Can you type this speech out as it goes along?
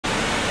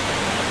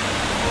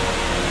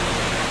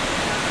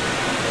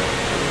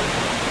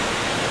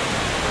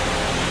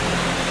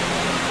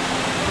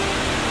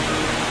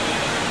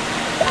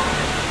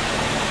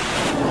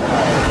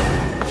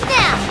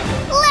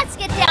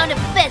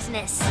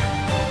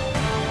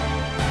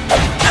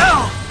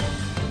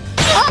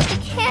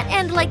can't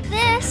end like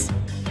this.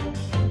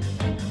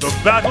 The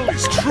battle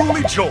is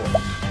truly joined.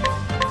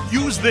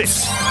 Use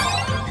this.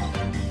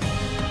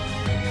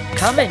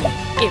 Come in,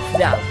 if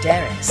thou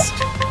darest.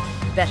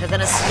 Better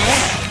than a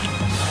snare.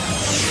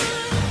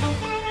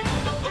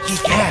 He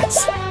can't.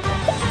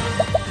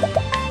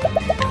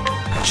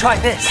 Try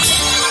this.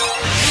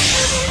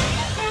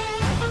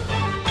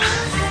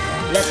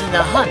 Letting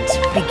the hunt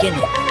begin.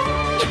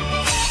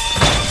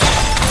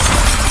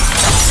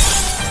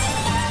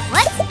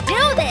 Let's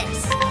do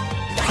this!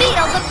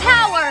 Feel the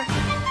power!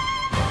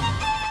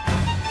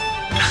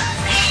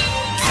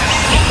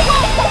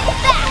 Whoa,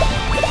 back!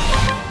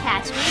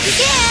 Catch me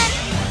again!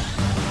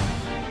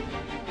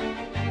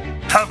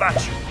 How about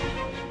you?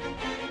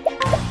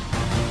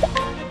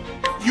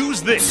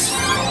 Use this.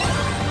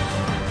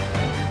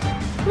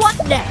 What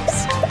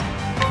next?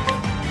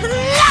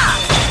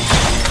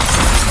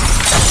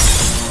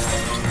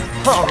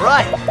 All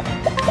right.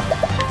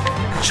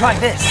 Try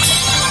this.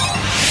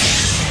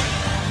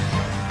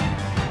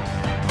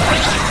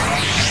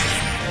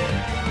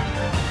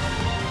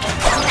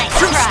 Nice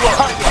try.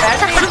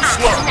 Too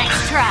slow.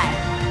 Nice try.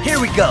 Here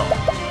we go.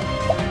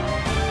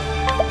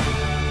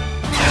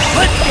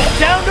 Let's get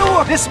down to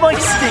work. This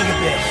might sting a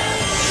bit.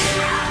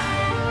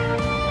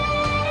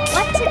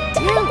 What to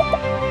do?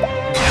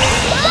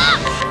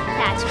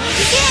 Catch me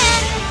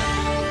again!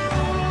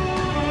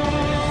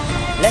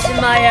 Letting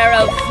my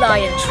arrow fly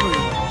and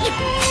true.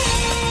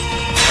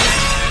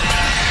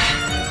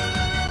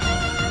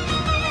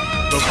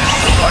 The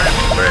fire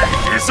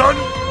blade is on.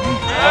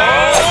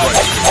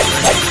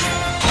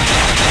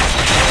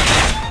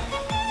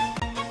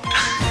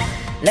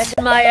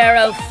 Letting my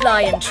arrow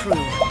fly and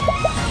true.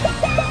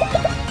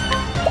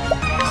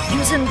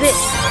 Using this.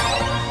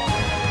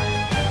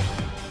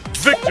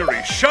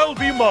 Victory shall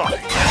be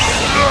mine.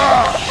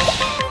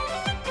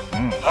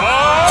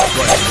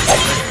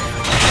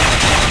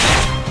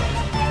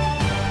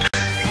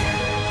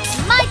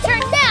 My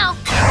turn now!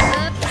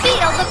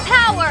 Feel the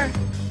power!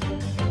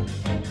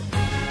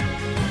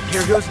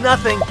 Here goes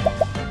nothing.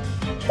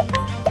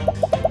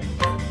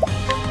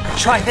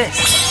 Try this.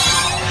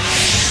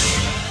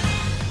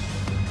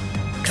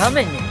 Come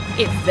in,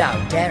 if thou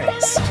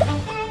darest.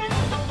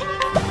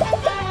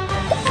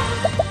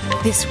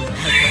 This will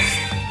help us.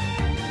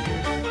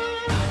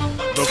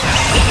 The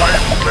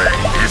fire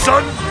blade is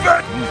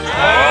unbeaten.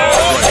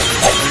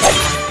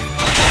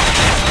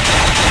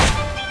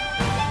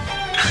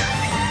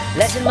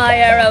 Letting my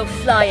arrow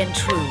fly and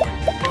true.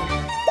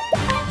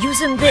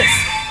 Using this.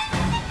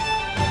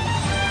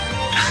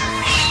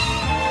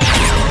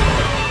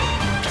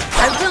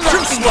 I will not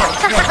be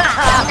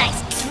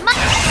Nice!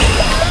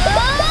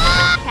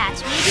 Catch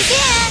me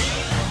again!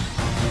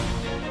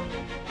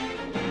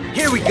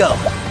 Here we go.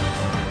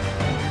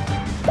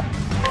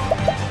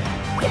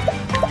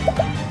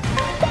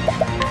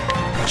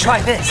 Try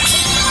this.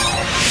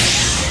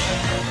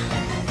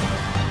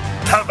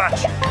 How about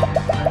you?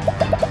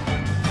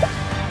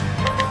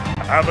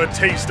 Have a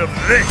taste of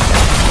this.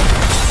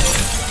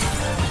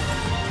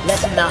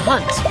 Letting the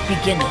hunt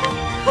begin.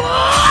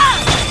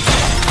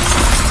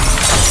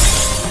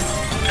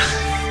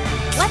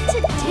 What to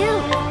do?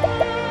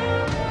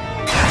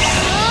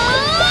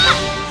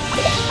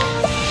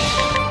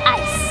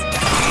 Ice.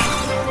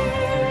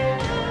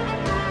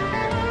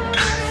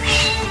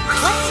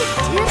 What to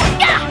do?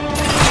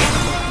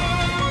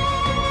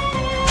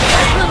 I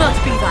will not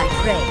be thy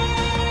prey.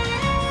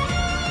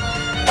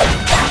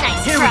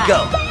 Nice Here try. we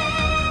go.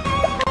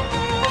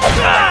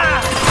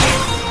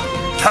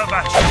 How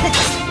about you?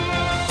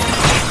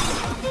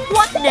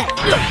 What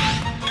next?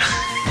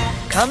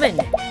 Come in,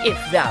 if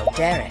thou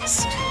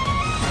darest.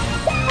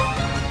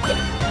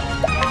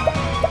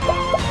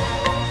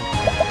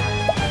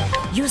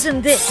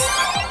 Using this.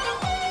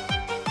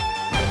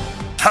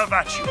 How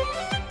about you?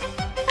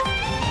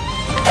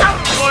 Out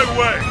of my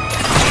way!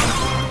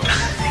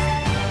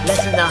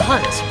 Letting the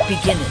hunt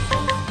begin.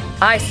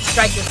 I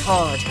striketh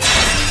hard.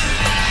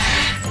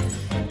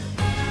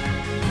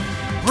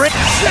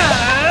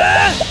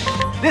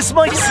 This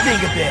might sting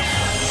a bit.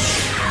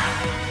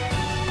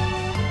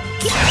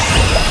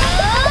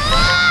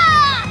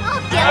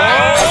 I'll get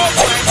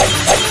one.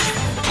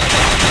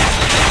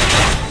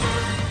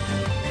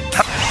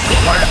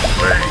 My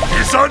blade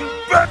is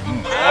unbeaten!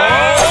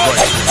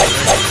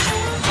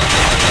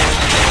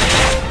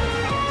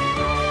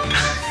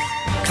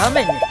 Come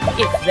in,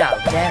 if thou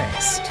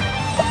darest.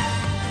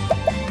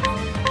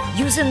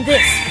 Using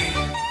this.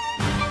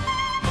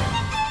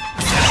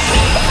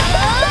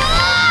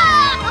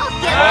 I'll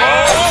get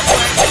one.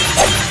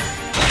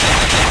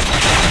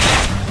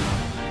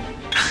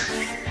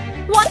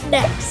 What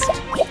next?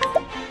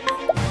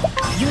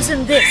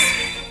 Using this.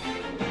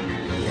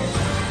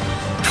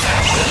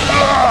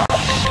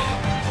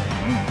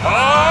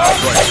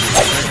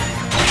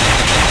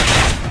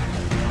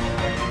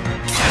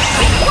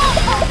 Won't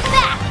hold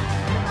back.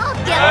 I'll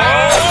get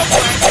one.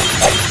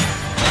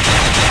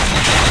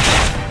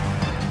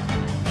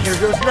 Here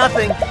goes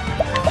nothing.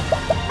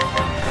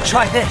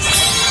 Try this.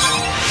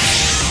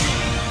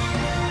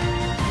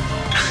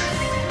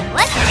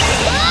 Let's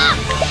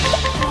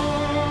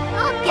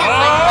get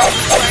my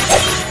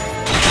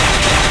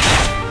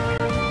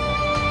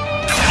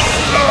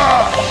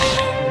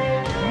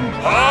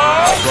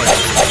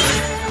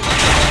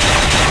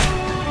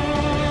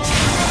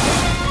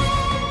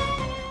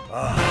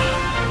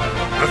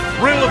The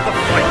thrill of the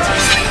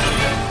fight!